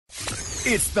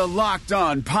It's the Locked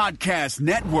On Podcast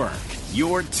Network,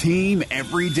 your team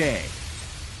every day.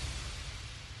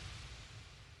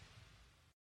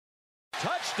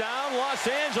 Touchdown, Los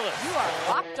Angeles. You are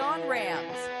Locked On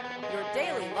Rams, your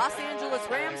daily Los Angeles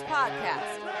Rams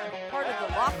podcast. Part of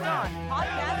the Locked On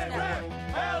Podcast Network,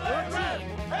 your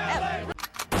team every day.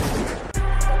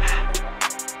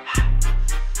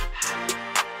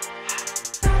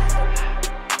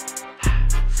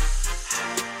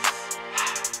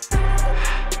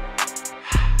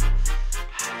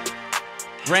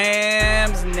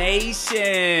 Rams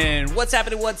Nation, what's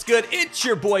happening? What's good? It's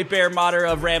your boy Bear Motter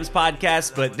of Rams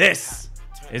Podcast, but this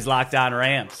is Locked On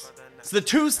Rams. It's the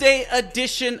Tuesday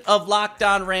edition of Locked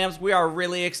On Rams. We are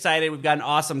really excited. We've got an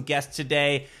awesome guest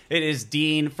today. It is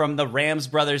Dene from the Rams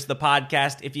Brothers, the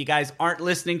podcast. If you guys aren't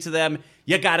listening to them,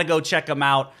 you got to go check them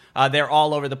out. They're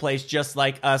all over the place, just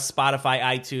like us, Spotify,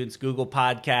 iTunes, Google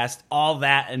Podcast, all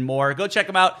that and more. Go check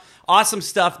them out. Awesome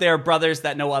stuff. They're brothers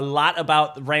that know a lot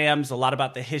about the Rams, a lot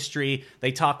about the history.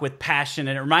 They talk with passion,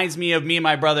 and it reminds me of me and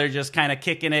my brother just kind of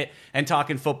kicking it and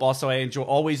talking football, so I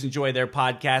always enjoy their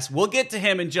podcast. We'll get to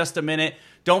him in just a minute.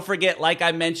 Don't forget, like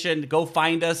I mentioned, go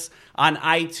find us on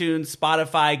iTunes,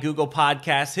 Spotify, Google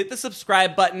Podcasts. Hit the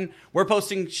subscribe button. We're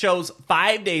posting shows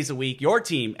 5 days a week, your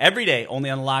team, every day, only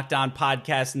on the Locked On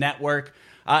Podcast Network,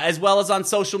 as well as on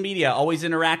social media. Always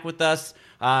interact with us.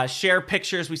 Share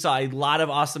pictures. We saw a lot of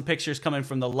awesome pictures coming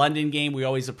from the London game. We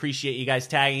always appreciate you guys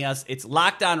tagging us. It's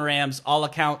Locked On Rams, all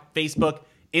account, Facebook,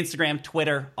 Instagram,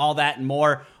 Twitter, all that and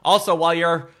more. Also, while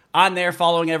you're on there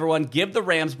following everyone, give the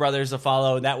Rams Brothers a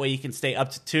follow. That way you can stay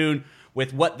up to tune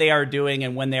with what they are doing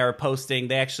and when they are posting.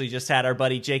 They actually just had our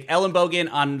buddy Jake Ellenbogen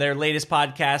on their latest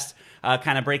podcast,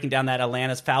 kind of breaking down that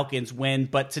Atlanta Falcons win.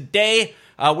 But today,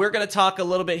 we're going to talk a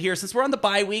little bit here. Since we're on the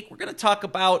bye week, we're going to talk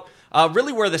about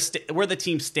really where the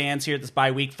team stands here at this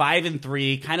bye week,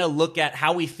 5-3, kind of look at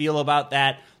how we feel about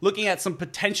that, looking at some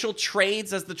potential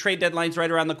trades as the trade deadline's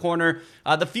right around the corner,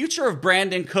 the future of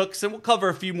Brandin Cooks, and we'll cover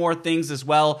a few more things as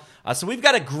well. So we've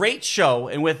got a great show,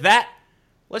 and with that,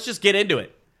 let's just get into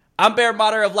it. I'm Bear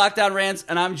Motter of Locked On Rams,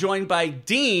 and I'm joined by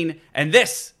Dene, and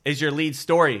this is your lead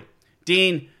story.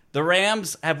 Dene, the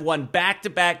Rams have won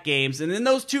back-to-back games, and in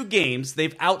those two games,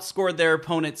 they've outscored their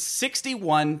opponents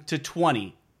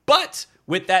 61-20. But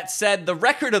with that said, the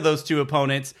record of those two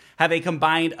opponents have a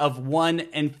combined of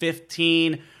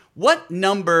 1-15. What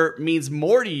number means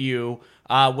more to you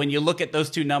when you look at those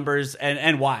two numbers,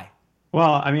 and why?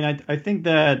 Well, I mean, I think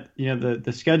that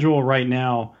the schedule right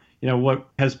now, what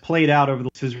has played out over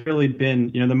this has really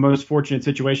been the most fortunate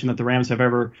situation that the Rams have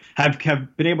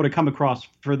been able to come across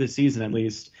for this season, at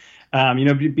least.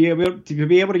 To be able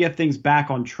to get things back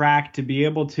on track, to be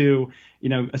able to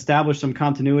establish some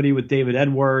continuity with David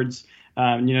Edwards,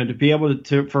 to be able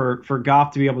to for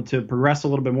Goff to be able to progress a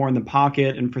little bit more in the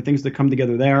pocket and for things to come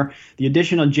together there. The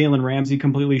addition of Jalen Ramsey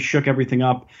completely shook everything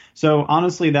up. So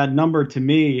honestly, that number to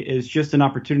me is just an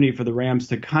opportunity for the Rams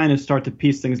to kind of start to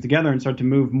piece things together and start to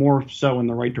move more so in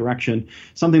the right direction,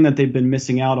 something that they've been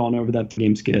missing out on over that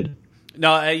game skid.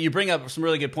 No, you bring up some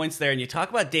really good points there, and you talk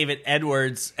about David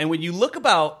Edwards, and when you look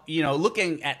about,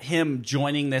 looking at him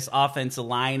joining this offensive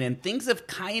line, and things have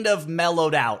kind of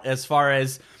mellowed out as far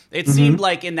as it seemed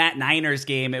like in that Niners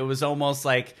game, it was almost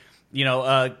like,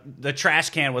 the trash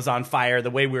can was on fire the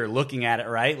way we were looking at it,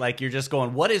 right? Like you're just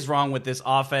going, what is wrong with this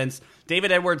offense?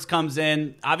 David Edwards comes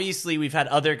in. Obviously, we've had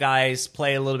other guys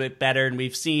play a little bit better, and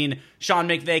we've seen Sean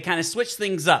McVay kind of switch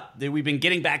things up. We've been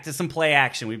getting back to some play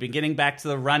action. We've been getting back to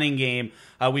the running game.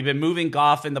 We've been moving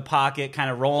Goff in the pocket, kind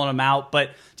of rolling him out.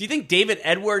 But do you think David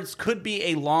Edwards could be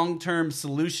a long-term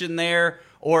solution there?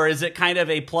 Or is it kind of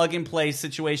a plug-and-play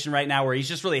situation right now where he's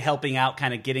just really helping out,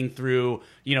 kind of getting through,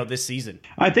 this season?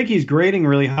 I think he's grading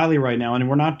really highly right now, and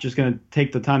we're not just going to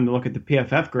take the time to look at the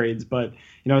PFF grades, but,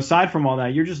 aside from all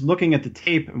that, you're just looking at the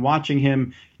tape and watching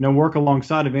him, work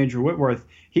alongside of Andrew Whitworth.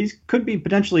 He could be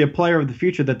potentially a player of the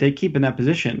future that they keep in that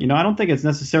position. I don't think it's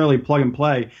necessarily plug and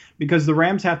play because the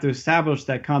Rams have to establish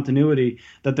that continuity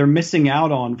that they're missing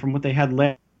out on from what they had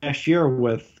last year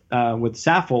with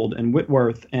Saffold and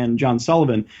Whitworth and John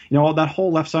Sullivan. All that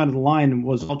whole left side of the line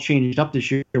was all changed up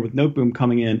this year with Noteboom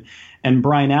coming in and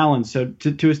Brian Allen. So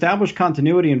to establish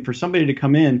continuity and for somebody to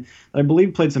come in, I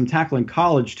believe played some tackle in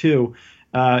college too,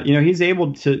 he's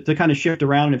able to kind of shift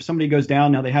around. And if somebody goes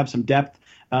down, now they have some depth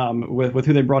with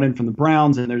who they brought in from the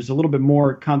Browns, and there's a little bit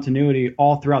more continuity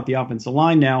all throughout the offensive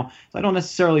line now. So I don't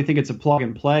necessarily think it's a plug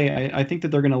and play. I think that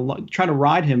they're going to try to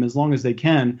ride him as long as they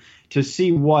can to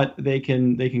see what they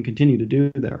can continue to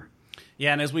do there.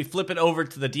 Yeah, and as we flip it over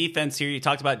to the defense here, you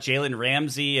talked about Jalen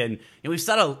Ramsey, and we've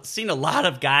seen a lot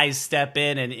of guys step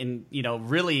in and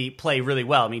really play really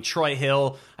well. I mean, Troy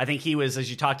Hill, I think he was, as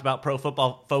you talked about, Pro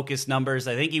Football Focus numbers,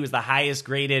 I think he was the highest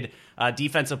graded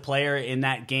defensive player in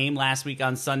that game last week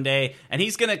on Sunday, and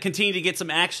he's going to continue to get some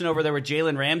action over there with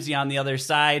Jalen Ramsey on the other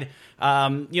side.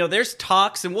 There's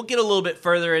talks, and we'll get a little bit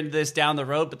further into this down the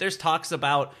road, but there's talks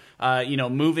about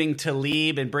moving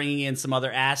Talib and bringing in some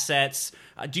other assets.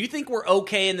 Do you think we're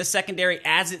okay in the secondary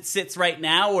as it sits right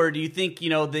now, or do you think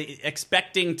the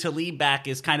expecting Talib back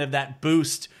is kind of that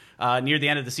boost near the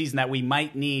end of the season that we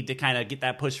might need to kind of get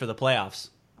that push for the playoffs?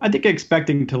 I think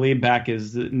expecting Talib back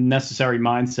is the necessary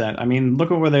mindset. I mean, look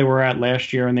at where they were at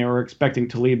last year, and they were expecting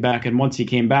Talib back, and once he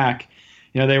came back,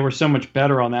 they were so much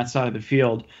better on that side of the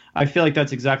field. I feel like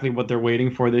that's exactly what they're waiting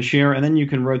for this year, and then you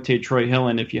can rotate Troy Hill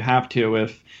in if you have to.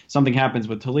 If something happens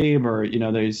with Talib, or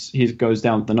he goes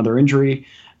down with another injury,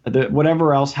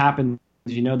 whatever else happens,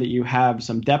 that you have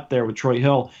some depth there with Troy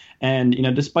Hill. And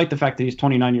despite the fact that he's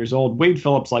 29 years old, Wade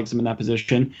Phillips likes him in that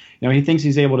position. He thinks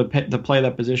he's able to play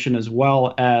that position as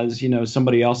well as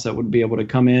somebody else that would be able to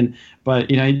come in. But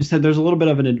he just said there's a little bit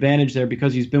of an advantage there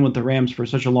because he's been with the Rams for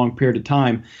such a long period of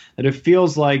time that it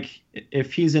feels like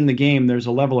if he's in the game, there's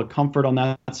a level of comfort on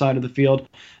that side of the field,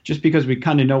 just because we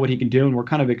kind of know what he can do, and we're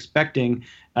kind of expecting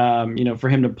for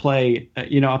him to play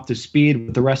up to speed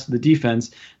with the rest of the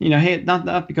defense. Hey,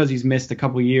 not because he's missed a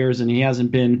couple years and he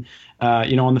hasn't been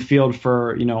on the field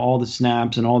for all the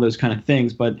snaps and all those kind of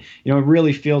things, but it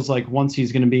really feels like once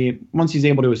he's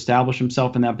able to establish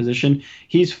himself in that position,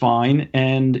 he's fine.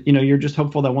 And you're just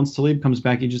hopeful that once Talib comes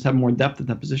back, you just have more depth at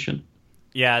that position.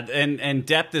 Yeah, and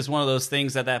depth is one of those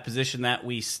things at that position that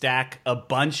we stack a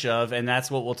bunch of, and that's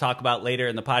what we'll talk about later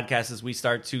in the podcast as we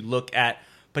start to look at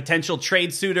potential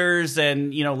trade suitors.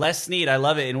 And Les Snead, I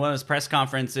love it, in one of his press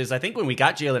conferences, I think when we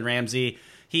got Jalen Ramsey,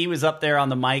 he was up there on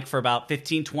the mic for about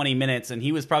 15-20 minutes, and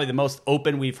he was probably the most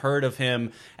open we've heard of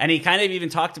him. And he kind of even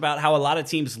talked about how a lot of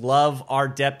teams love our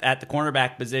depth at the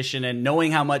cornerback position, and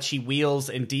knowing how much he wheels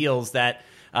and deals that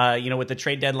with the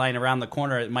trade deadline around the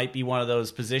corner, it might be one of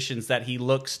those positions that he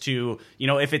looks to,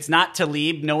 if it's not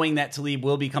Talib, knowing that Talib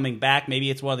will be coming back, maybe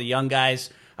it's one of the young guys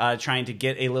trying to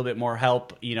get a little bit more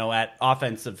help, at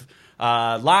offensive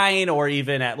line or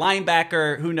even at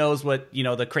linebacker. Who knows what,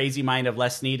 the crazy mind of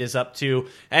Les Snead is up to.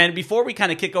 And before we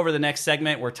kind of kick over the next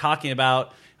segment, we're talking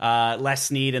about Les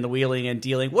Snead and the wheeling and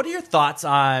dealing. What are your thoughts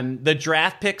on the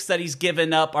draft picks that he's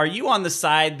given up? Are you on the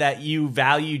side that you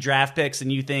value draft picks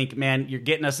and you think, man, you're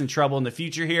getting us in trouble in the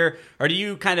future here? Or do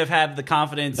you kind of have the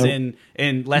confidence in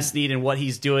Les Snead and what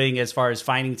he's doing as far as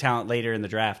finding talent later in the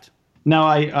draft? No,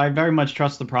 I very much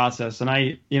trust the process. And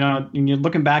when you're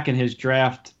looking back in his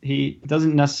draft, he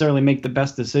doesn't necessarily make the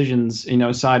best decisions,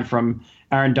 aside from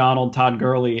Aaron Donald, Todd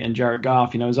Gurley, and Jared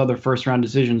Goff. His other first-round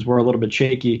decisions were a little bit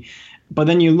shaky. But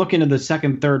then you look into the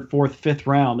second, third, fourth, fifth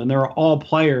round, and they're all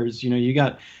players. You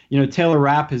got, Taylor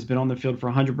Rapp has been on the field for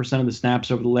 100% of the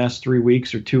snaps over the last 3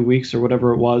 weeks or 2 weeks or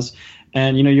whatever it was.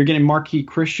 And, you're getting Marquis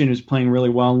Christian, who's playing really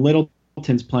well, and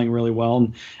Littleton's playing really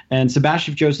well, and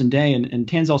Sebastian Joseph-Day and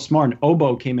Tanzel Smart and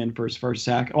Obo came in for his first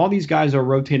sack. All these guys are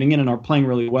rotating in and are playing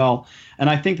really well. And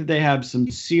I think that they have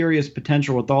some serious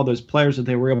potential with all those players that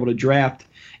they were able to draft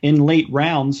in late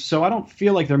rounds. So I don't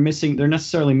feel like they're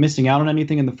necessarily missing out on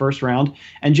anything in the first round.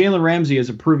 And Jalen Ramsey is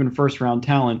a proven first round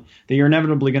talent that you're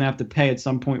inevitably going to have to pay at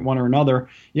some point, one or another.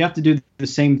 You have to do the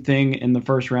same thing in the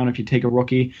first round if you take a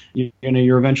rookie.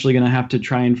 You're eventually going to have to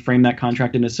try and frame that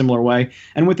contract in a similar way.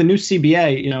 And with the new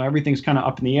CBA, everything's kind of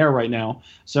up in the air right now.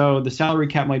 So the salary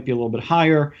cap might be a little bit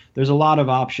higher. There's a lot of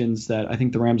options that I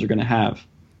think the Rams are going to have.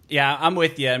 Yeah, I'm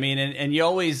with you. I mean, and you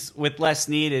always, with Les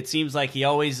Snead, it seems like he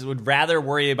always would rather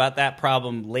worry about that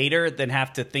problem later than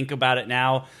have to think about it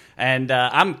now. And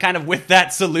I'm kind of with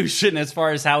that solution as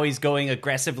far as how he's going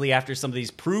aggressively after some of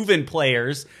these proven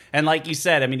players. And like you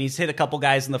said, I mean, he's hit a couple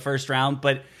guys in the first round,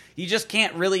 but you just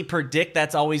can't really predict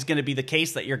that's always going to be the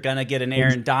case, that you're going to get an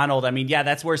Aaron Donald. I mean, yeah,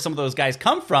 that's where some of those guys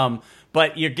come from,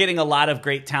 but you're getting a lot of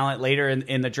great talent later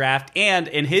in the draft. And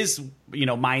in his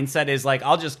mindset is like,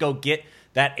 I'll just go get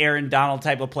that Aaron Donald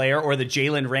type of player or the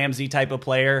Jalen Ramsey type of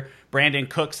player. Brandin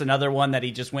Cooks, another one that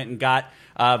he just went and got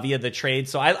via the trade.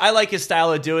 So I like his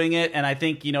style of doing it, and I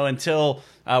think until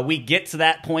we get to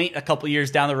that point a couple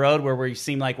years down the road where we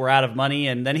seem like we're out of money,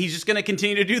 and then he's just going to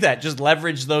continue to do that, just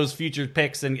leverage those future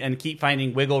picks and keep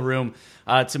finding wiggle room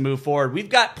to move forward. We've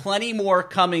got plenty more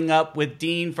coming up with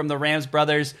Dean from the Rams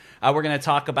Brothers. We're going to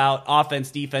talk about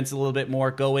offense, defense a little bit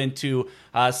more, go into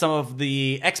some of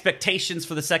the expectations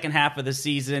for the second half of the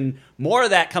season. More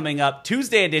of that coming up.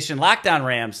 Tuesday edition, Lockdown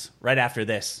Rams, right after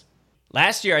this.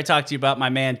 Last year, I talked to you about my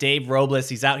man, Dave Robles.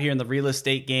 He's out here in the real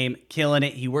estate game, killing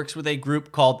it. He works with a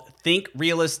group called Think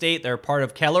Real Estate. They're part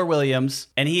of Keller Williams,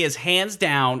 and he is hands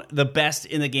down the best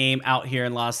in the game out here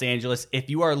in Los Angeles. If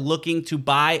you are looking to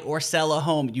buy or sell a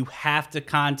home, you have to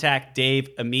contact Dave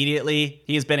immediately.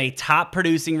 He has been a top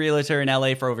producing realtor in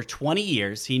LA for over 20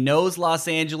 years. He knows Los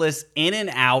Angeles in and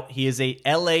out. He is a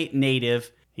LA native.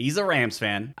 He's a Rams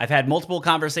fan. I've had multiple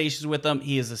conversations with him.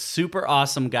 He is a super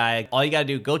awesome guy. All you got to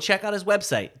do, go check out his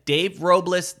website,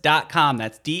 daverobles.com.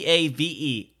 That's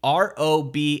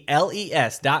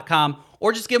DaveRobles.com.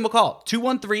 Or just give him a call,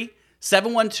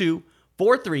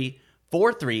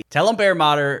 213-712-4343. Tell him Bear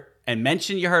Motter and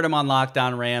mention you heard him on Locked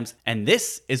On Rams. And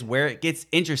this is where it gets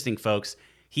interesting, folks.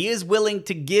 He is willing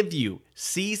to give you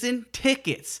season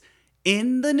tickets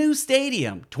in the new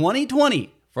stadium,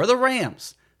 2020, for the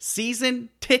Rams. Season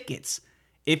tickets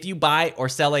if you buy or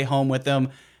sell a home with them.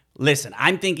 Listen,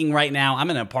 I'm thinking right now, I'm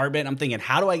in an apartment. I'm thinking,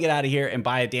 how do I get out of here and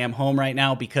buy a damn home right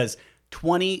now? Because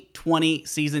 2020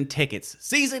 season tickets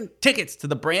to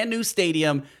the brand new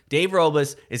stadium, Dave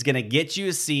Robles is going to get you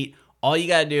a seat. All you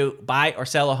got to do, buy or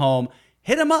sell a home,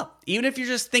 hit him up. Even if you're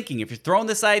just thinking, if you're throwing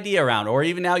this idea around, or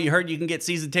even now you heard you can get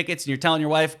season tickets and you're telling your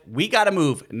wife, we got to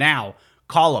move now,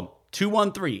 call him.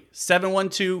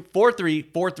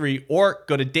 213-712-4343 or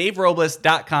go to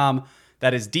daverobles.com.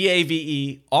 That is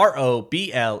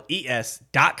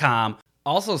DaveRobles.com.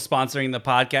 Also sponsoring the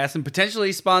podcast and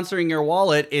potentially sponsoring your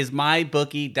wallet is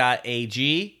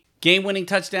mybookie.ag. Game-winning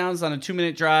touchdowns on a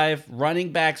 2-minute drive,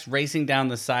 running backs racing down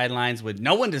the sidelines with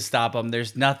no one to stop them.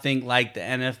 There's nothing like the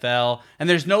NFL, and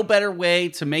there's no better way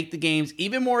to make the games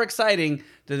even more exciting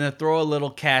than to throw a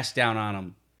little cash down on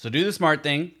them. So do the smart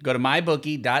thing. Go to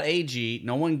mybookie.ag.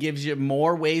 No one gives you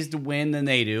more ways to win than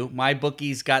they do.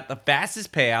 MyBookie's got the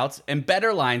fastest payouts and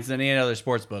better lines than any other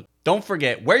sportsbook. Don't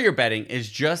forget, where you're betting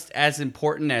is just as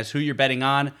important as who you're betting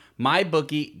on.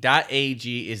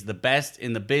 MyBookie.ag is the best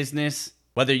in the business.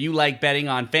 Whether you like betting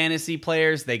on fantasy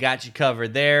players, they got you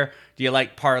covered there. Do you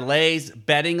like parlays,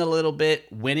 betting a little bit,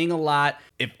 winning a lot?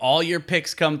 If all your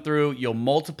picks come through, you'll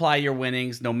multiply your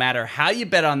winnings. No matter how you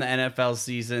bet on the NFL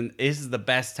season, this is the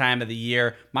best time of the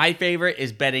year. My favorite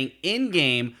is betting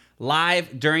in-game,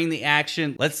 live during the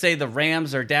action. Let's say the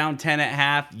Rams are down 10 at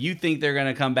half. You think they're going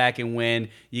to come back and win.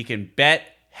 You can bet,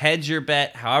 hedge your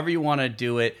bet, however you want to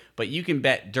do it, but you can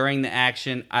bet during the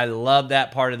action. I love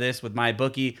that part of this with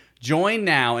MyBookie. Join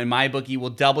now and MyBookie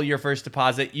will double your first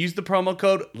deposit. Use the promo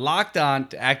code LOCKEDON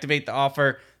to activate the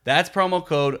offer. That's promo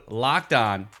code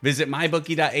LOCKEDON. Visit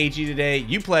mybookie.ag today.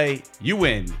 You play, you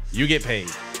win, you get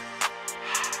paid.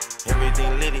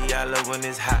 Everything litty, I love when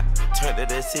it's hot. Turned to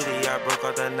the city, I broke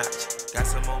out the notch. Got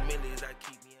some more millies, I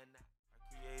keep me a knot.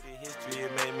 I created history,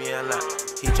 it made me a lot.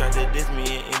 He tried to diss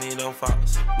me and it don't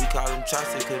false. We call him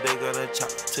Chaucer cause they gonna chop.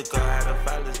 Took her out of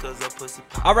filers cause her pussy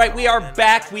pop. All right, we are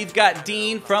back. We've got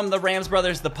Dean from the Rams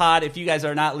Brothers, the pod. If you guys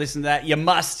are not listening to that, you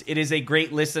must. It is a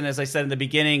great listen, as I said in the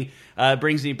beginning.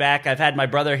 Brings me back. I've had my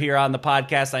brother here on the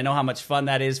podcast. I know how much fun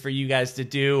that is for you guys to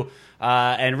do.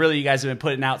 And really, you guys have been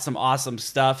putting out some awesome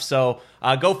stuff. So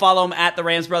go follow them at the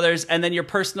Rams Brothers. And then your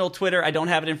personal Twitter, I don't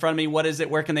have it in front of me. What is it?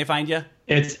 Where can they find you?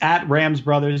 It's at Rams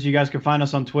Brothers. You guys can find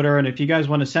us on Twitter. And if you guys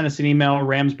want to send us an email,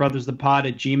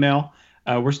 ramsbrothersthepod@gmail.com.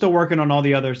 We're still working on all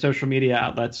the other social media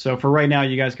outlets. So for right now,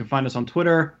 you guys can find us on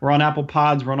Twitter. We're on Apple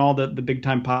Pods. We're on all the big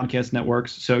time podcast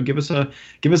networks. So give us a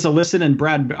listen. And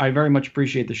Brad, I very much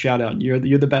appreciate the shout out. You're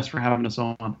the best for having us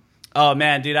on. Oh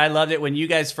man, dude, I loved it when you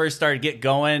guys first started get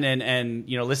going and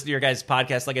listen to your guys'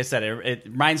 podcast. Like I said, it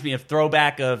reminds me of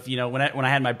throwback of when I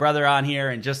had my brother on here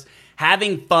and just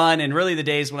having fun, and really the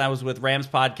days when I was with Rams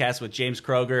Podcast with James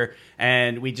Kroger,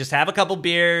 and we just have a couple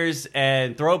beers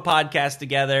and throw a podcast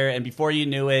together, and before you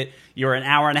knew it, you were an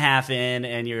hour and a half in,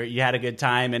 and you had a good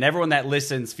time, and everyone that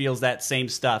listens feels that same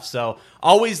stuff. So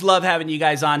always love having you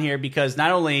guys on here because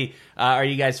not only are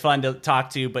you guys fun to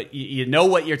talk to, but you know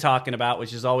what you're talking about,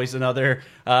 which is always another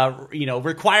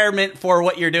requirement for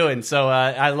what you're doing. So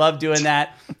I love doing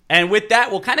that. And with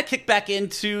that, we'll kind of kick back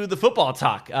into the football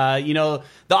talk. The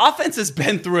offense has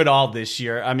been through it all this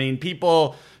year. I mean,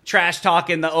 people trash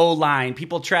talking the O-line,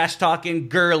 people trash talking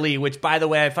Gurley, which, by the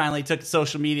way, I finally took to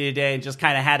social media today and just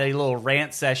kind of had a little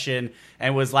rant session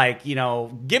and was like,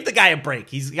 give the guy a break.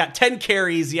 He's got 10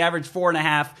 carries. He averaged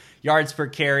 4.5 yards per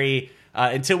carry.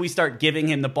 Until we start giving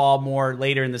him the ball more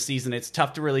later in the season, it's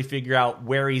tough to really figure out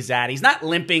where he's at. He's not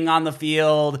limping on the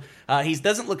field. He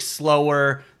doesn't look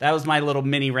slower. That was my little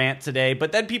mini rant today.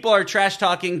 But then people are trash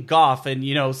talking Goff and,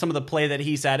 some of the play that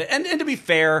he's had. And to be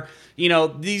fair,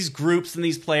 these groups and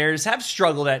these players have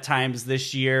struggled at times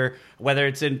this year, whether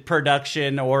it's in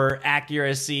production or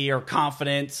accuracy or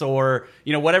confidence or,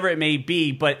 whatever it may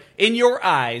be. But in your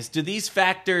eyes, do these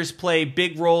factors play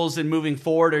big roles in moving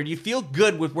forward, or do you feel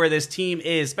good with where this team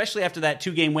is, especially after that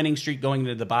 2-game winning streak going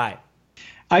into the bye?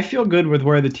 I feel good with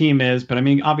where the team is, but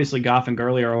obviously Goff and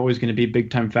Gurley are always going to be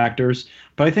big-time factors.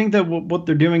 But I think that what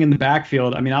they're doing in the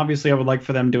backfield, obviously I would like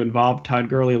for them to involve Todd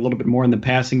Gurley a little bit more in the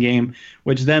passing game,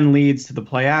 which then leads to the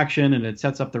play action and it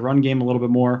sets up the run game a little bit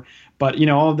more. But,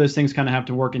 all of those things kind of have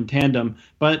to work in tandem.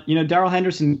 But, Darrell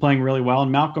Henderson's playing really well,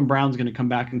 and Malcolm Brown's going to come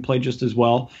back and play just as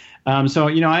well. So,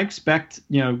 I expect,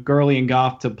 Gurley and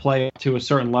Goff to play to a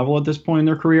certain level at this point in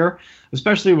their career,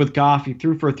 especially with Goff. He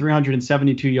threw for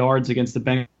 372 yards against the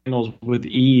Bengals with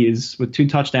ease, with 2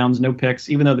 touchdowns, no picks,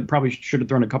 even though they probably should have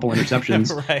thrown a couple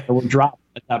interceptions right. that were dropped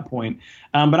at that point.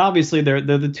 But obviously, they're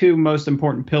the 2 most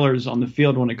important pillars on the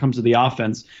field when it comes to the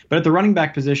offense. But at the running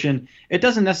back position, it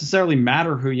doesn't necessarily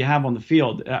matter who you have on the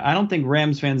field. I don't think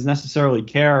Rams fans necessarily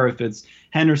care if it's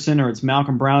Henderson or it's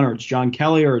Malcolm Brown or it's John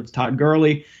Kelly or it's Todd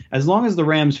Gurley, as long as the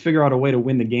Rams figure out a way to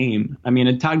win the game.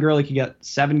 Todd Gurley can get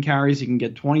 7 carries, he can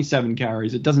get 27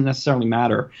 carries. It doesn't necessarily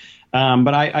matter.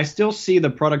 But I still see the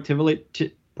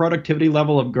productivity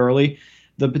level of Gurley.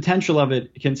 The potential of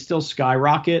it can still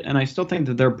skyrocket, and I still think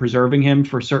that they're preserving him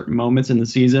for certain moments in the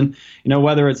season,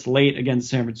 whether it's late against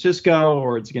San Francisco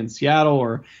or it's against Seattle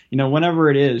or,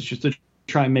 whenever it is, just to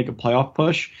try and make a playoff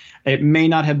push. It may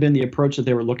not have been the approach that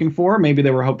they were looking for. Maybe they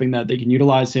were hoping that they can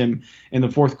utilize him in the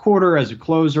fourth quarter as a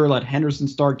closer, let Henderson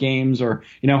start games, or,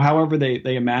 however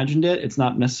they imagined it. It's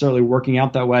not necessarily working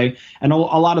out that way. And a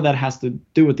lot of that has to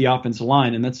do with the offensive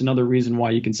line. And that's another reason why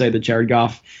you can say that Jared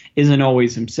Goff isn't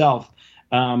always himself.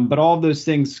 But all of those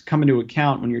things come into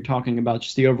account when you're talking about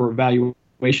just the over-evaluation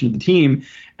of the team.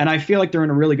 And I feel like they're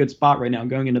in a really good spot right now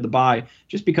going into the bye,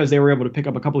 just because they were able to pick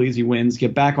up a couple of easy wins,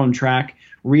 get back on track,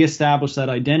 reestablish that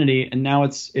identity. And now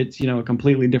it's a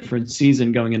completely different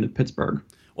season going into Pittsburgh.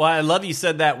 Well, I love you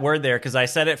said that word there, because I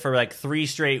said it for like 3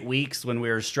 straight weeks when we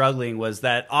were struggling, was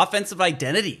that offensive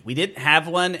identity. We didn't have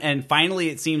one, and finally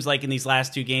it seems like in these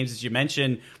last 2 games, as you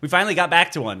mentioned, we finally got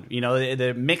back to one.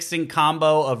 The mixing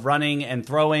combo of running and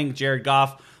throwing, Jared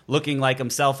Goff looking like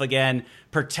himself again,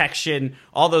 protection,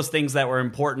 all those things that were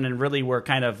important and really were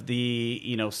kind of the,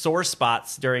 sore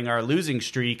spots during our losing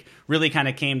streak really kind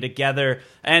of came together.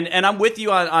 And I'm with you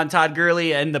on Todd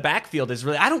Gurley, and the backfield is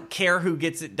really, I don't care who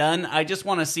gets it done. I just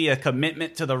want to see a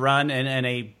commitment to the run and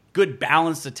a good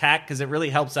balanced attack, because it really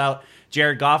helps out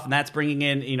Jared Goff, and that's bringing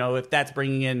in, if that's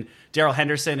bringing in Darrell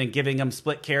Henderson and giving him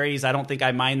split carries, I don't think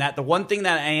I mind that. The one thing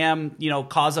that I am,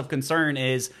 cause of concern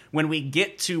is when we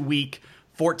get to week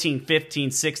 14, 15,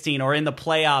 16, or in the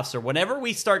playoffs, or whenever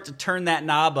we start to turn that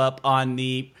knob up on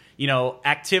the,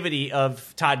 activity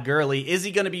of Todd Gurley, is he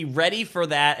going to be ready for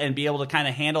that and be able to kind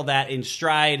of handle that in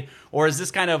stride? Or is this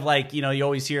kind of like, you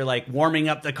always hear like warming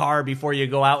up the car before you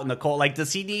go out in the cold? Like,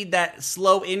 does he need that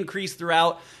slow increase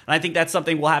throughout? And I think that's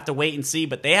something we'll have to wait and see,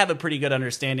 but they have a pretty good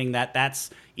understanding that that's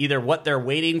either what they're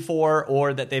waiting for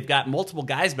or that they've got multiple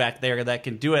guys back there that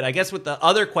can do it. I guess with the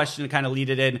other question to kind of lead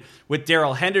it in with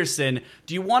Darrell Henderson,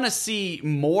 do you want to see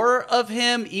more of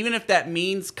him, even if that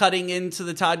means cutting into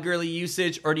the Todd Gurley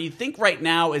usage? Or do you think right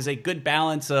now is a good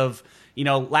balance of,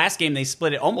 last game they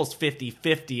split it almost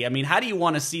 50-50. How do you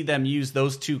want to see them use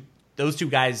those two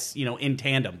guys, in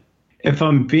tandem? If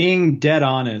I'm being dead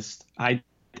honest, I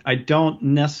don't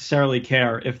necessarily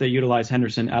care if they utilize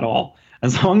Henderson at all.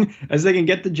 As long as they can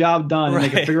get the job done and they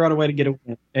can figure out a way to get a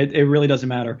win, it really doesn't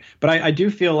matter. But I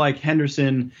do feel like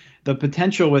Henderson, the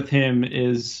potential with him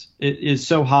is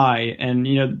so high,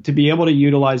 and to be able to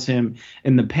utilize him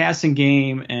in the passing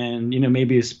game and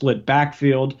maybe a split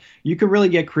backfield, you could really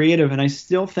get creative. And I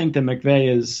still think that McVay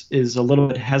is a little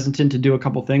bit hesitant to do a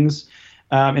couple things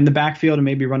in the backfield and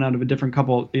maybe run out of a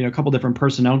couple different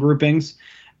personnel groupings.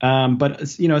 But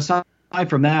aside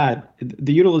from that,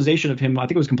 the utilization of him, I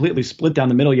think it was completely split down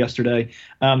the middle yesterday.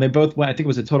 They both went, I think it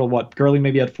was a total, Gurley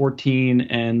maybe had 14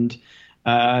 and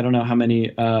I don't know how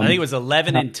many. I think it was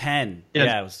 11 and 10.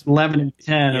 Yeah, it was 11 and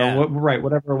 10, yeah. Or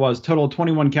whatever it was. Total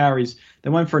 21 carries. They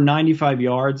went for 95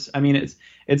 yards.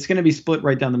 It's going to be split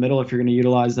right down the middle if you're going to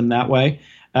utilize them that way.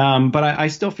 But I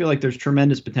still feel like there's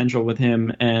tremendous potential with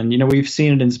him, and we've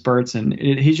seen it in spurts, and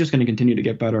he's just going to continue to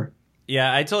get better.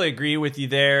 Yeah, I totally agree with you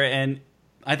there, and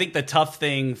I think the tough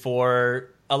thing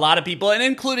for a lot of people, and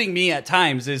including me at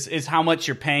times, is how much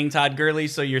you're paying Todd Gurley.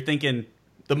 So you're thinking,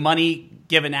 the money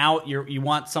given out. You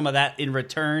want some of that in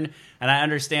return. And I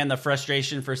understand the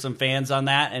frustration for some fans on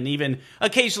that, and even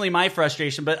occasionally my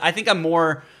frustration. But I think I'm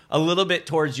more a little bit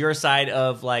towards your side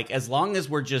of, like, as long as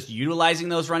we're just utilizing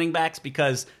those running backs,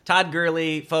 because Todd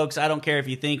Gurley, folks, I don't care if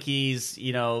you think he's,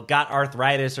 got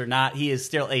arthritis or not, he is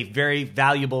still a very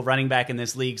valuable running back in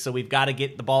this league. So we've got to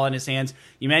get the ball in his hands.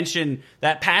 You mentioned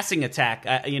that passing attack.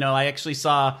 I actually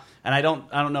saw, and I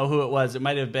don't know who it was. It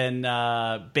might have been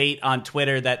Bait on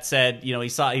Twitter that said, he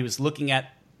was looking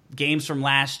at games from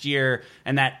last year,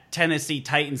 and that Tennessee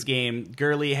Titans game,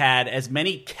 Gurley had as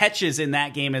many catches in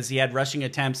that game as he had rushing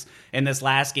attempts in this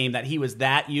last game, that he was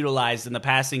that utilized in the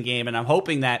passing game. And I'm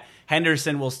hoping that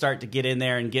Henderson will start to get in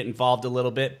there and get involved a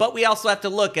little bit. But we also have to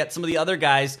look at some of the other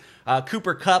guys.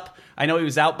 Cooper Kupp, I know he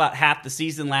was out about half the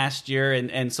season last year,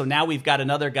 and so now we've got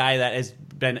another guy that has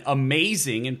been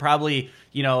amazing and probably,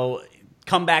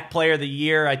 comeback player of the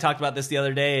year. I talked about this the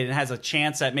other day, and has a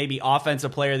chance at maybe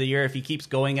offensive player of the year if he keeps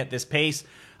going at this pace.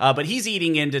 But he's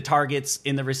eating into targets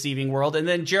in the receiving world. And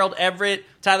then Gerald Everett,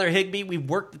 Tyler Higbee, we've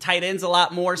worked the tight ends a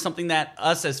lot more, something that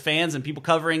us as fans and people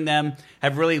covering them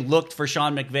have really looked for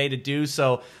Sean McVay to do.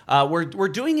 So we're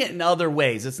doing it in other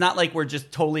ways. It's not like we're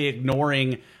just totally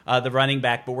ignoring the running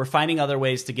back, but we're finding other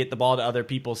ways to get the ball to other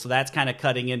people. So that's kind of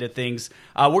cutting into things.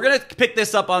 We're going to pick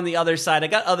this up on the other side. I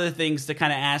got other things to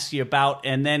kind of ask you about,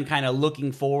 and then kind of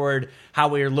looking forward, how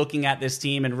we're looking at this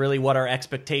team and really what our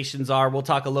expectations are. We'll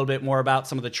talk a little bit more about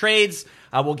some of the trades.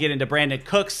 We'll get into Brandin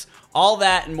Cooks, all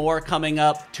that and more coming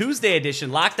up. Tuesday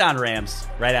edition, Locked On Rams,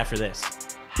 right after this.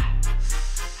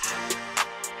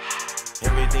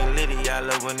 Everything litty, I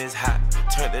love when it's hot.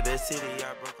 Turn to the city,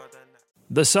 I broke out the night.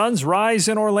 The Suns rise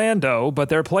in Orlando, but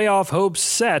their playoff hopes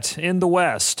set in the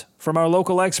West. From our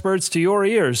local experts to your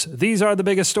ears, these are the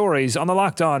biggest stories on the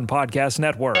Locked On Podcast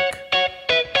Network.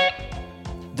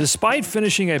 Despite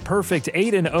finishing a perfect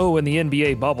 8-0 in the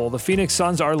NBA bubble, the Phoenix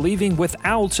Suns are leaving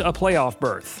without a playoff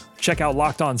berth. Check out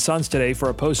Locked On Suns today for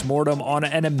a post-mortem on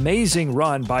an amazing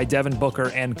run by Devin Booker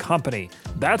and company.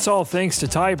 That's all thanks to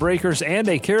tiebreakers and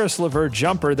a Karis LeVert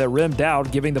jumper that rimmed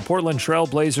out, giving the Portland Trail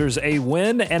Blazers a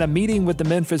win and a meeting with the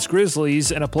Memphis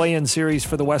Grizzlies in a play-in series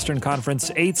for the Western Conference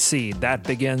 8th seed. That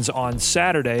begins on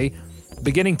Saturday.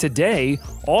 Beginning today,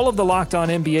 all of the Locked On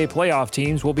NBA playoff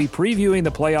teams will be previewing the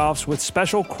playoffs with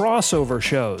special crossover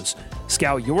shows.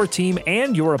 Scout your team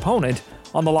and your opponent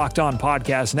on the Locked On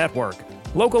Podcast Network.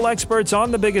 Local experts on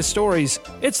the biggest stories.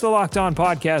 It's the Locked On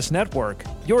Podcast Network.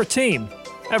 Your team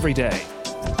every day.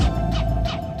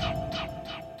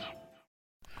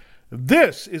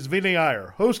 This is Vinny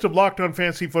Iyer, host of Locked On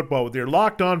Fantasy Football, with your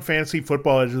Locked On Fantasy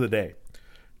Football Edge of the Day.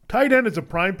 Tight end is a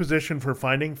prime position for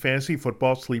finding fantasy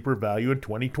football sleeper value in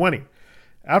 2020.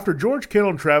 After George Kittle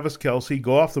and Travis Kelce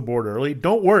go off the board early,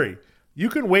 don't worry. You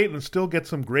can wait and still get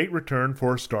some great return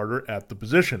for a starter at the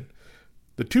position.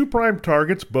 The two prime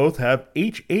targets both have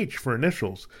HH for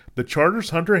initials, the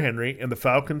Chargers' Hunter Henry and the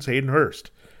Falcons' Hayden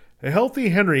Hurst. A healthy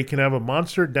Henry can have a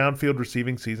monster downfield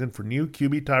receiving season for new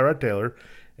QB Tyrod Taylor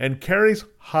and carries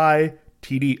high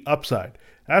TD upside.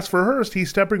 As for Hurst, he's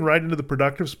stepping right into the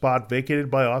productive spot vacated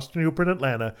by Austin Hooper in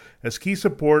Atlanta as key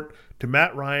support to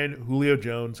Matt Ryan, Julio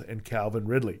Jones, and Calvin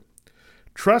Ridley.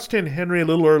 Trust in Henry a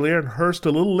little earlier and Hurst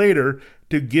a little later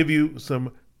to give you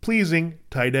some pleasing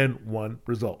tight end one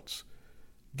results.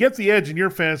 Get the edge in your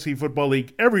fantasy football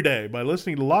league every day by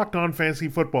listening to Locked On Fantasy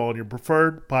Football on your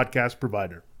preferred podcast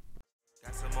provider.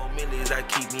 Got some more millions that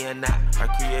keep me a knot. I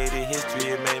created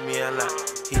history, it made me a lot.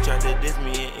 He tried to diss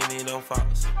me and it don't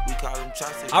false. We call him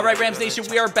Chaucer. All right, Rams Nation,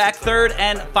 we are back. Third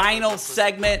and final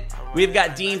segment. We've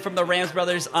got Dean from the Rams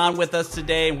Brothers on with us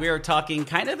today, and we are talking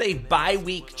kind of a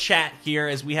bye-week chat here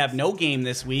as we have no game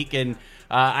this week. And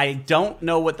I don't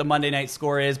know what the Monday night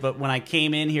score is, but when I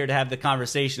came in here to have the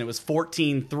conversation, it was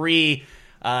 14-3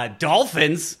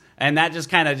 Dolphins. And that just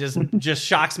kind of just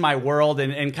shocks my world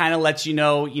and kind of lets you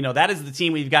know, that is the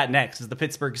team we've got next is the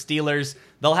Pittsburgh Steelers.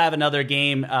 They'll have another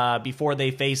game before they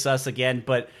face us again,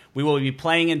 but we will be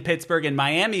playing in Pittsburgh, and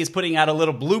Miami is putting out a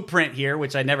little blueprint here,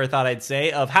 which I never thought I'd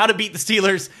say, of how to beat the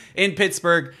Steelers in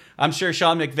Pittsburgh. I'm sure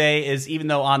Sean McVay is, even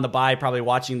though on the bye, probably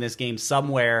watching this game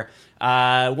somewhere.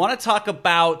 Let's talk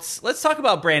about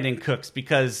Brandin Cooks,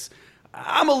 because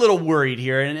I'm a little worried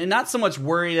here, and not so much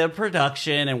worried of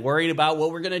production and worried about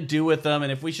what we're going to do with him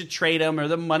and if we should trade him or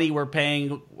the money we're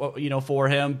paying, for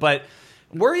him, but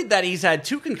worried that he's had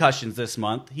 2 concussions this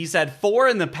month. He's had 4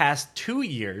 in the past 2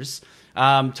 years.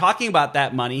 Talking about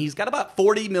that money, he's got about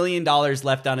 $40 million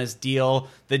left on his deal.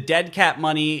 The dead cap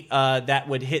money that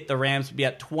would hit the Rams would be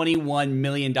at $21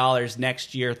 million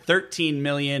next year, $13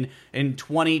 million in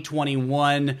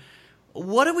 2021.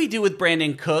 What do we do with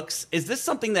Brandin Cooks? Is this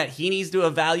something that he needs to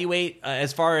evaluate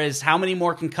as far as how many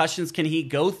more concussions can he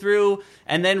go through?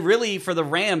 And then really for the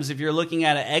Rams, if you're looking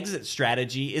at an exit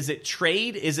strategy, is it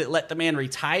trade? Is it let the man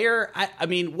retire? I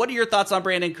mean, what are your thoughts on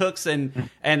Brandin Cooks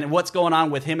and what's going on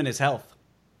with him and his health?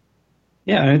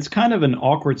 Yeah, and it's kind of an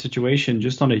awkward situation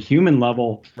just on a human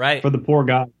level for the poor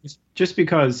guy, just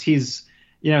because he's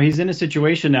in a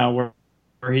situation now where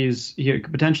he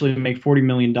could potentially make $40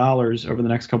 million over the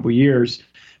next couple of years,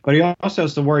 but he also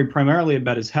has to worry primarily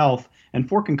about his health. And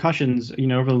 4 concussions,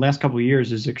 over the last couple of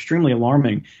years is extremely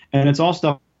alarming. And it's all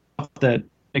stuff that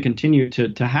continue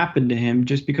to happen to him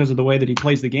just because of the way that he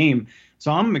plays the game.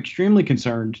 So I'm extremely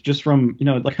concerned just from,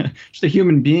 just a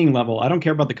human being level. I don't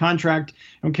care about the contract.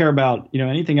 I don't care about,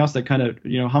 anything else that kind of,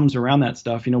 hums around that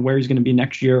stuff, where he's going to be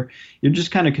next year. You're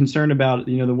just kind of concerned about,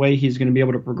 the way he's going to be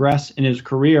able to progress in his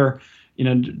career,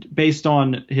 based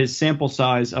on his sample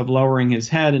size of lowering his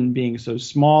head and being so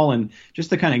small and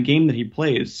just the kind of game that he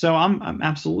plays. So I'm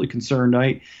absolutely concerned.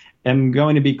 I am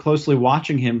going to be closely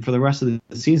watching him for the rest of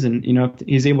the season. If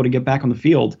he's able to get back on the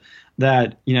field,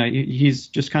 that, he's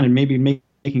just kind of maybe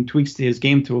making tweaks to his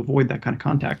game to avoid that kind of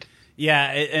contact. Yeah,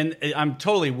 and I'm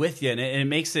totally with you, and it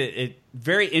makes it a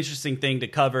very interesting thing to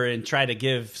cover and try to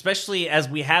give, especially as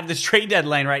we have this trade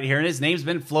deadline right here, and his name's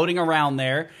been floating around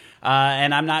there.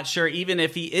 And I'm not sure even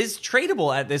if he is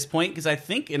tradable at this point, because I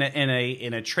think in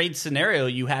a trade scenario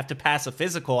you have to pass a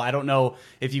physical. I don't know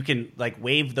if you can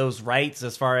waive those rights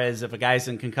as far as if a guy's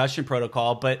in concussion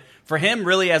protocol, but for him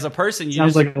really as a person,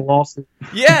 sounds like a lawsuit.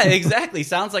 Yeah, exactly.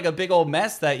 Sounds like a big old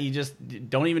mess that you just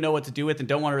don't even know what to do with and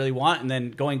don't want to really want. And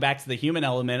then going back to the human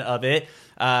element of it,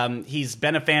 he's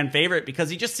been a fan favorite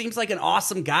because he just seems like an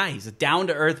awesome guy. He's a down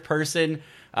to earth person.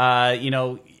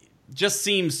 Just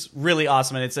seems really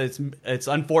awesome, and it's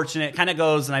unfortunate. It kind of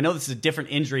goes, and I know this is a different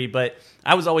injury, but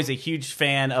I was always a huge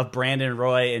fan of Brandon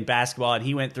Roy in basketball, and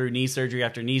he went through knee surgery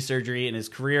after knee surgery in his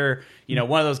career.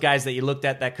 One of those guys that you looked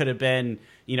at that could have been,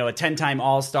 a 10-time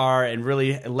All-Star and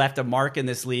really left a mark in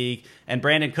this league. And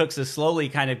Brandin Cooks is slowly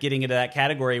kind of getting into that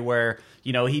category where,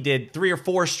 he did 3 or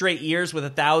 4 straight years with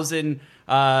 1,000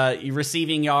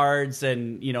 receiving yards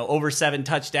and, over 7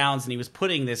 touchdowns, and he was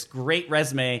putting this great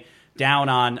resume down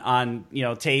on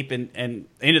tape and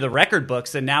into the record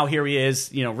books, and now here he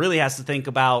is, really has to think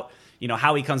about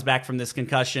how he comes back from this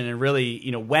concussion and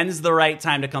really when's the right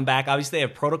time to come back. Obviously they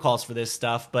have protocols for this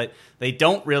stuff, but they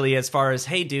don't really, as far as,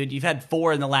 hey dude, you've had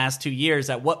 4 in the last 2 years,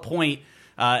 at what point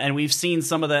and we've seen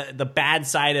some of the bad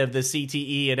side of the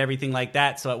CTE and everything like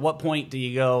that, so at what point do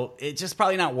you go, it's just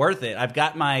probably not worth it. I've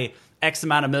got my X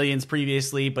amount of millions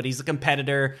previously, but he's a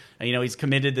competitor. He's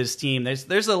committed to this team.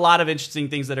 There's a lot of interesting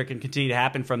things that can continue to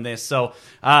happen from this. So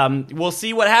we'll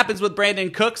see what happens with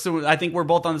Brandin Cooks. So I think we're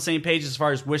both on the same page as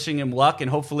far as wishing him luck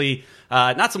and hopefully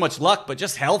not so much luck, but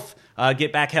just health,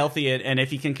 get back healthy. And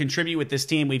if he can contribute with this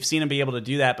team, we've seen him be able to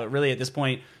do that. But really at this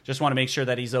point, just want to make sure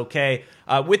that he's okay.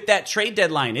 With that trade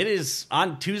deadline, it is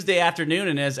on Tuesday afternoon.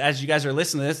 And as you guys are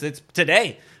listening to this, it's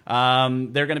today.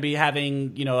 They're going to be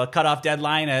having, a cutoff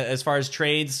deadline as far as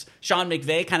trades. Sean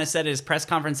McVay kind of said at his press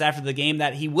conference after the game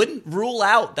that he wouldn't rule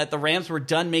out that the Rams were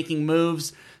done making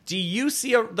moves. Do you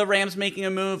see the Rams making a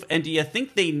move? And do you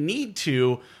think they need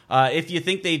to? If you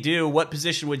think they do, what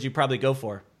position would you probably go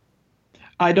for?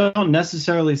 I don't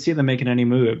necessarily see them making any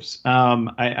moves.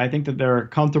 I think that they're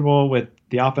comfortable with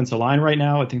the offensive line right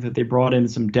now. I think that they brought in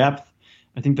some depth.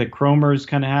 I think that Cromer's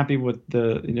kind of happy with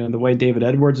the way David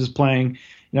Edwards is playing.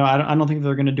 I don't think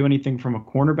they're going to do anything from a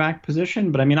cornerback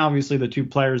position, but I mean, obviously the 2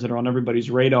 players that are on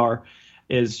everybody's radar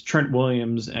is Trent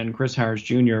Williams and Chris Harris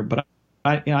Jr., but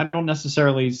I don't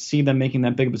necessarily see them making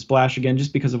that big of a splash again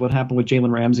just because of what happened with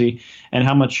Jalen Ramsey and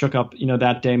how much shook up,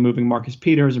 that day moving Marcus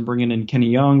Peters and bringing in Kenny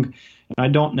Young. And I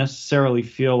don't necessarily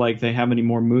feel like they have any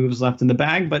more moves left in the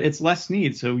bag, but it's less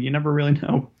need, so you never really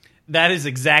know. That is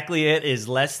exactly it, is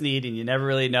less need, and you never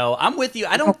really know. I'm with you.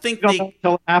 I don't think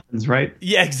until it happens, right?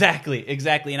 Yeah, exactly.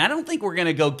 And I don't think we're going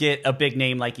to go get a big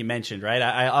name like you mentioned, right?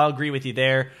 I'll agree with you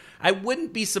there. I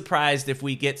wouldn't be surprised if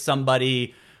we get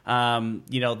somebody,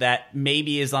 that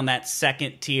maybe is on that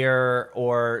second tier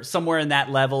or somewhere in that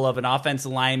level of an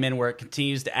offensive lineman where it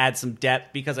continues to add some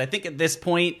depth, because I think at this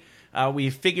point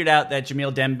we've figured out that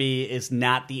Jamil Demby is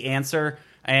not the answer,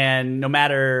 and no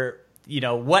matter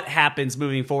what happens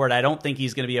moving forward, I don't think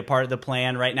he's going to be a part of the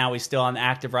plan. Right now, he's still on the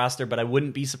active roster, but I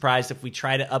wouldn't be surprised if we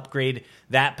try to upgrade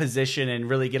that position and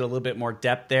really get a little bit more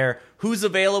depth there. Who's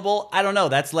available? I don't know.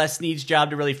 That's Les Snead's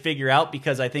job to really figure out,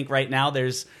 because I think right now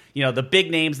there's, the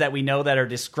big names that we know that are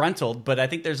disgruntled, but I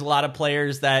think there's a lot of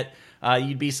players that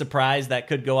you'd be surprised that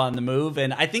could go on the move.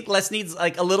 And I think Les Snead's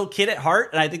like a little kid at heart,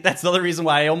 and I think that's the other reason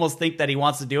why I almost think that he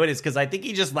wants to do it, is because I think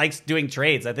he just likes doing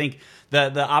trades. I think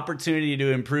the opportunity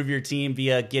to improve your team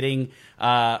via getting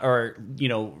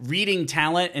reading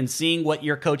talent and seeing what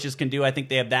your coaches can do, I think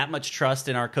they have that much trust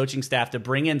in our coaching staff to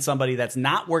bring in somebody that's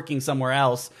not working somewhere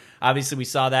else. Obviously, we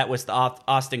saw that with the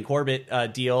Austin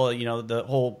Corbett deal. The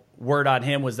whole word on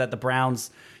him was that the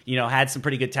Browns had some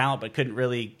pretty good talent, but couldn't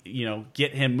really,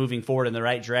 get him moving forward in the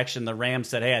right direction. The Rams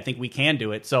said, hey, I think we can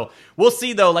do it. So we'll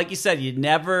see, though. Like you said, you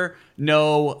never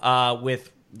know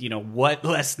with what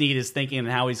Les Snead is thinking and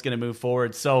how he's going to move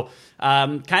forward. So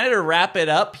kind of to wrap it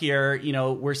up here,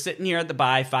 we're sitting here at the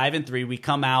bye, 5-3. We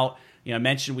come out, I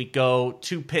mentioned we go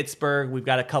to Pittsburgh. We've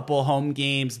got a couple home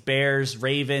games, Bears,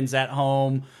 Ravens at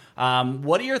home.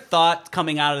 What are your thoughts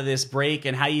coming out of this break,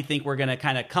 and how you think we're going to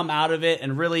kind of come out of it,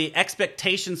 and really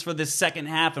expectations for this second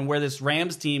half and where this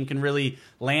Rams team can really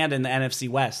land in the NFC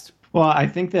West? Well, I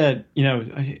think that,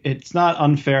 it's not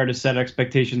unfair to set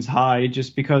expectations high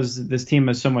just because this team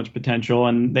has so much potential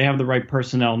and they have the right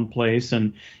personnel in place,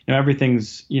 and,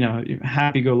 everything's,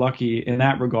 happy-go-lucky in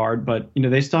that regard. But,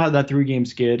 they still have that 3-game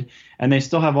skid, and they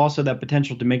still have also that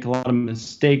potential to make a lot of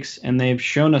mistakes, and they've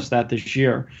shown us that this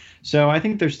year. So I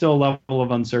think there's still a level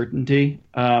of uncertainty.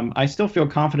 I still feel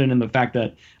confident in the fact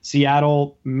that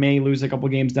Seattle may lose a couple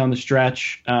games down the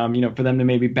stretch, for them to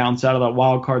maybe bounce out of that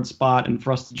wild card spot and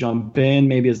for us to jump in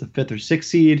maybe as the 5th or 6th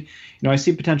seed. I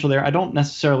see potential there. I don't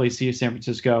necessarily see San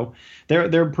Francisco.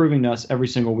 They're proving to us every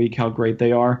single week how great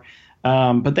they are.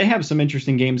 But they have some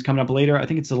interesting games coming up later. I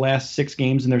think it's the last 6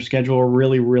 games in their schedule are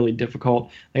really, really difficult.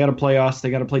 They got to play us.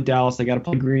 They got to play Dallas. They got to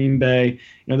play Green Bay.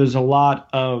 There's a lot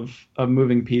of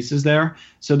moving pieces there.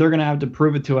 So they're going to have to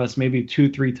prove it to us maybe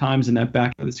 2-3 times in that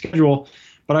back of the schedule.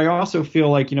 But I also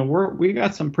feel like, we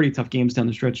got some pretty tough games down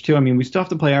the stretch too. I mean, we still have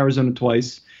to play Arizona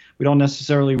twice. We don't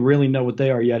necessarily really know what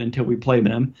they are yet until we play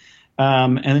them.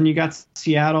 And then you got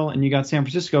Seattle and you got San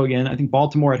Francisco again. I think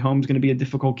Baltimore at home is going to be a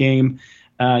difficult game.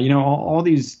 All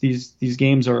these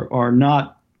games are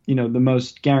not, the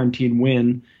most guaranteed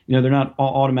win. They're not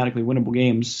all automatically winnable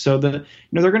games. So they're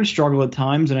going to struggle at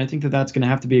times, and I think that that's going to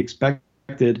have to be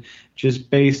expected just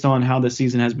based on how the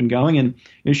season has been going. And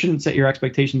you shouldn't set your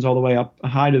expectations all the way up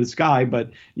high to the sky, but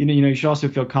you should also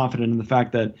feel confident in the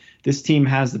fact that this team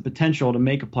has the potential to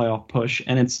make a playoff push,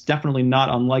 and it's definitely not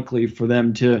unlikely for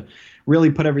them to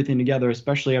really put everything together,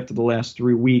 especially after the last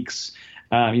 3 weeks.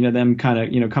 Them kind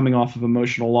of, coming off of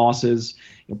emotional losses,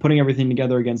 putting everything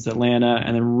together against Atlanta,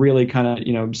 and then really kind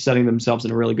of, setting themselves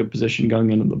in a really good position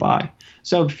going into the bye.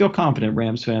 So feel confident,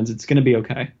 Rams fans. It's going to be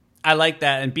okay. I like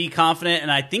that, and be confident.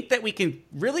 And I think that we can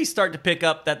really start to pick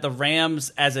up that the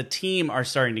Rams as a team are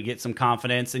starting to get some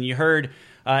confidence. And you heard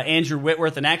Andrew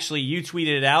Whitworth, and actually you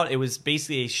tweeted it out. It was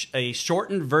basically a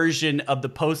shortened version of the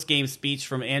post-game speech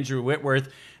from Andrew Whitworth.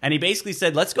 And he basically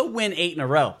said, let's go win 8 in a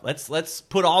row. Let's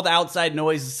put all the outside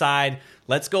noise aside.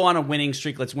 Let's go on a winning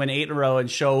streak. Let's win 8 in a row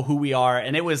and show who we are.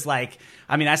 And it was like,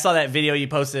 I saw that video you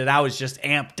posted and I was just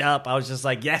amped up. I was just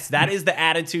like, yes, that is the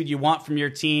attitude you want from your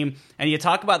team. And you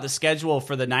talk about the schedule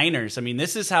for the Niners.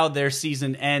 This is how their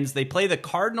season ends. They play the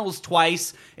Cardinals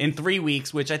twice in 3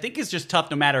 weeks, which I think is just tough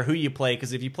no matter who you play,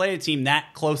 because if you play a team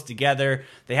that close together,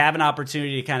 they have an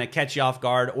opportunity to kind of catch you off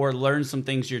guard or learn some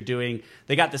things you're doing.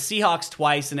 They got the Seahawks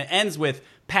twice, and it ends with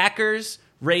Packers,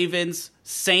 Ravens,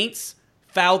 Saints,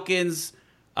 Falcons,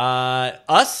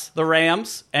 us, the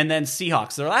Rams, and then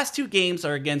Seahawks. Their last 2 games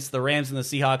are against the Rams and the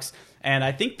Seahawks, and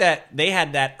I think that they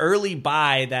had that early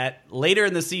bye that later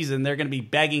in the season they're going to be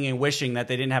begging and wishing that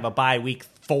they didn't have a bye week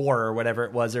 4 or whatever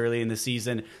it was early in the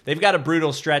season. They've got a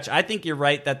brutal stretch. I think you're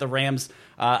right that the Rams,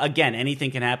 again,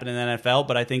 anything can happen in the NFL,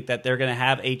 but I think that they're going to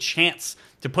have a chance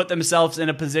to put themselves in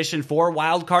a position for a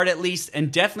wild card at least.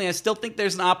 And definitely, I still think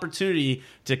there's an opportunity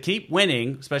to keep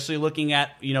winning, especially looking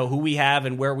at, who we have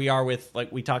and where we are with,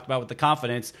 like we talked about with the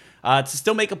confidence, to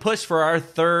still make a push for our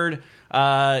third,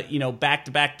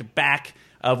 back-to-back-to-back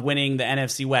of winning the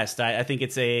NFC West. I think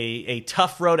it's a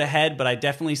tough road ahead, but I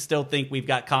definitely still think we've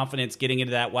got confidence getting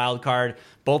into that wild card.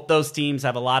 Both those teams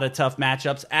have a lot of tough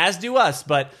matchups, as do us.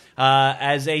 But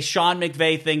as a Sean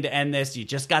McVay thing to end this, you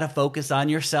just got to focus on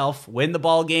yourself, win the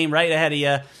ball game right ahead of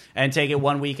you, and take it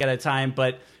 1 week at a time.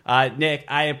 But Nick,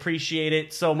 I appreciate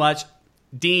it so much.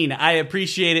 Dean, I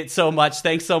appreciate it so much.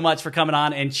 Thanks so much for coming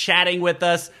on and chatting with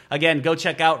us. Again, go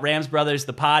check out Rams Brothers,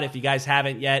 the pod, if you guys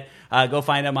haven't yet. Go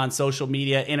find them on social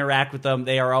media. Interact with them.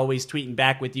 They are always tweeting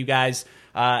back with you guys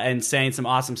and saying some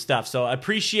awesome stuff. So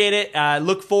appreciate it.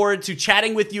 Look forward to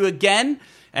chatting with you again.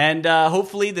 And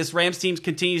hopefully this Rams team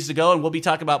continues to go, and we'll be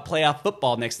talking about playoff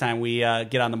football next time we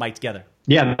get on the mic together.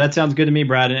 Yeah, that sounds good to me,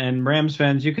 Brad. And Rams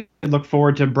fans, you can look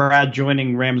forward to Brad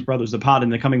joining Rams Brothers, the pod, in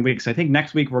the coming weeks. I think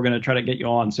next week we're going to try to get you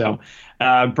on. So,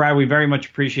 Brad, we very much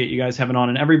appreciate you guys having on,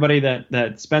 and everybody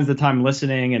that spends the time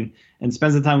listening and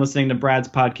spends the time listening to Brad's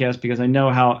podcast, because I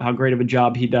know how great of a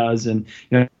job he does. And,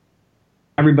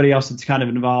 everybody else that's kind of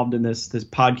involved in this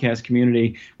podcast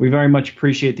community, we very much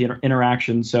appreciate the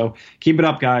interaction. So keep it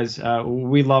up, guys.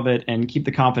 We love it, and keep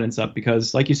the confidence up,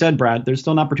 because like you said, Brad, there's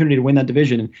still an opportunity to win that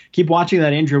division. And keep watching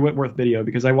that Andrew Whitworth video,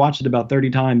 because I watched it about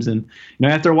 30 times, and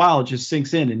after a while it just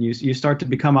sinks in, and you start to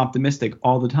become optimistic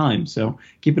all the time. So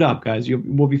keep it up, guys.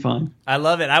 We'll be fine. I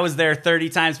love it. I was there 30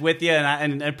 times with you,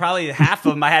 and probably half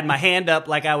of them I had my hand up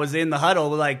like I was in the huddle,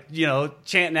 like,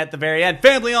 chanting at the very end,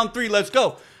 "Family on 3, let's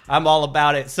go." I'm all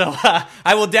about it. So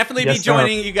I will definitely be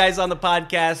joining you guys on the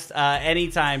podcast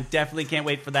anytime. Definitely can't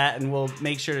wait for that, and we'll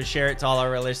make sure to share it to all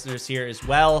our listeners here as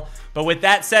well. But with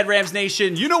that said, Rams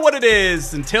Nation, you know what it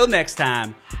is. Until next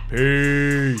time,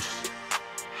 peace.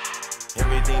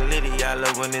 Everything litty, I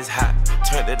love when it's hot.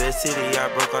 Turned to the city, I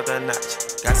broke out the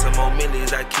notch. Got some more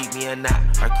millies that keep me a knot.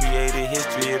 I created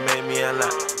history, it made me a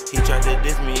lot. He tried to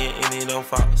diss me and any no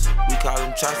faults. We call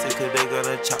them chopsticks cause they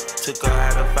gonna chop. Took her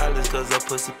out of filers cause her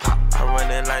pussy pop. I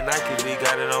run it like Nike, we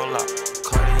got it on lock.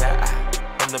 Cardiac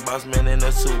eye, I'm the boss man in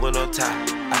a suit with no tie.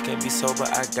 I can't be sober,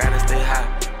 I gotta stay high.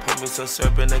 Pour me some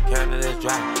syrup in the counter that's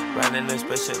dry. Riding the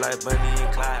special like Bunny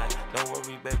and Clyde. Don't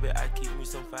worry, baby, I keep me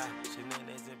some fire.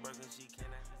 Shenanigans and burgers, she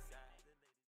cannot decide.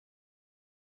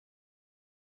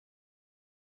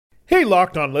 Hey,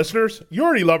 Locked On listeners, you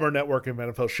already love our network of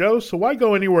NFL shows, so why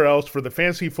go anywhere else for the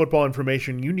fantasy football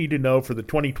information you need to know for the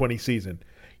 2020 season?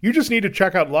 You just need to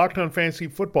check out Locked On Fantasy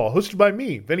Football, hosted by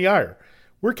me, Vinny Iyer.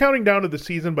 We're counting down to the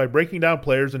season by breaking down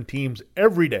players and teams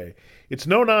every day. It's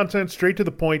no nonsense, straight to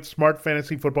the point, smart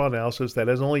fantasy football analysis that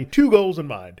has only 2 goals in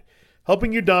mind: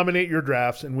 helping you dominate your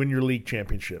drafts and win your league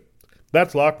championship.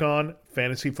 That's Locked On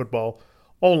Fantasy Football,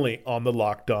 only on the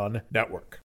Locked On Network.